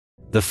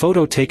The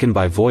photo taken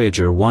by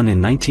Voyager 1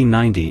 in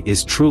 1990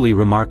 is truly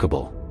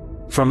remarkable.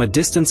 From a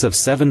distance of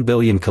 7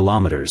 billion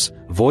kilometers,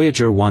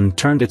 Voyager 1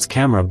 turned its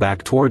camera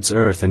back towards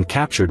Earth and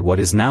captured what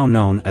is now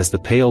known as the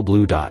pale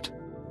blue dot.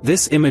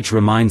 This image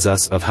reminds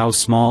us of how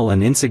small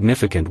and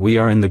insignificant we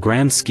are in the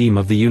grand scheme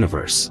of the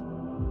universe.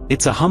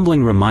 It's a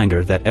humbling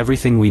reminder that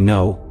everything we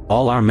know,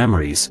 all our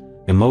memories,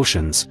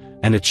 emotions,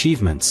 and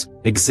achievements,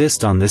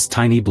 exist on this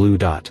tiny blue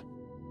dot.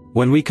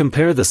 When we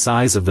compare the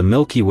size of the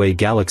Milky Way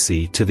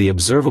galaxy to the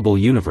observable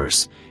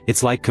universe,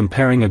 it's like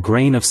comparing a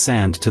grain of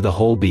sand to the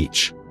whole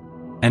beach.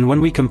 And when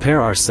we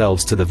compare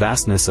ourselves to the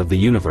vastness of the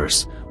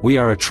universe, we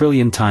are a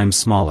trillion times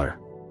smaller.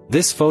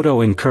 This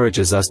photo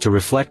encourages us to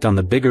reflect on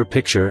the bigger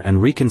picture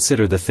and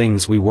reconsider the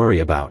things we worry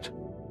about.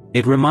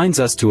 It reminds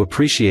us to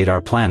appreciate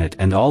our planet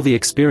and all the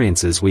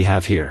experiences we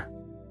have here.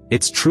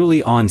 It's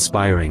truly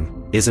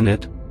awe-inspiring, isn't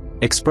it?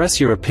 Express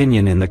your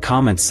opinion in the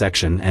comments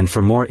section, and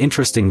for more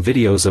interesting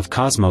videos of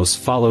cosmos,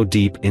 follow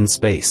Deep in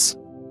Space.